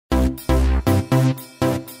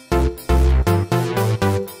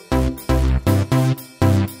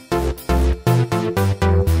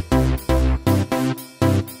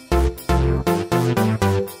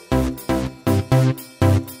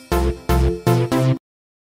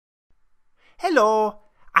Hello,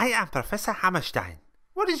 I am Professor Hammerstein.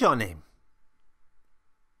 What is your name?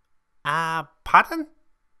 Pardon?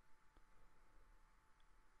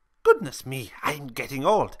 Goodness me, I'm getting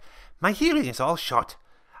old. My hearing is all shot.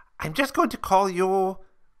 I'm just going to call you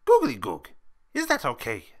Googly Goog. Is that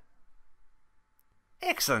okay?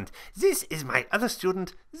 Excellent. This is my other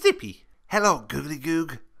student, Zippy. Hello, Googly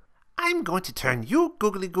Goog. I'm going to turn you,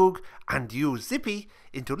 Googly Goog, and you, Zippy,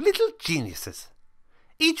 into little geniuses.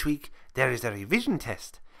 Each week there is a revision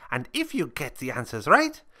test, and if you get the answers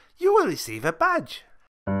right, you will receive a badge.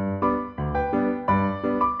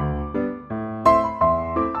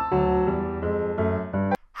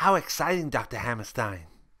 How exciting, Dr. Hammerstein.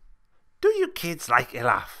 Do you kids like a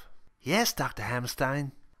laugh? Yes, Dr.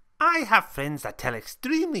 Hammerstein. I have friends that tell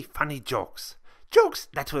extremely funny jokes. Jokes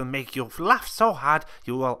that will make you laugh so hard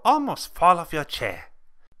you will almost fall off your chair.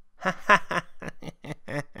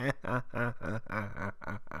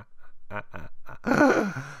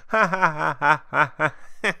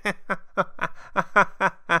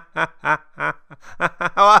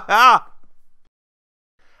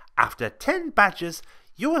 After 10 badges,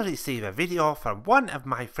 you will receive a video from one of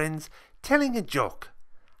my friends telling a joke.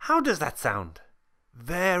 How does that sound?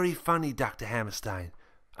 Very funny, Dr. Hammerstein.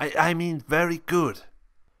 I mean very good.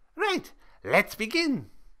 Right, let's begin.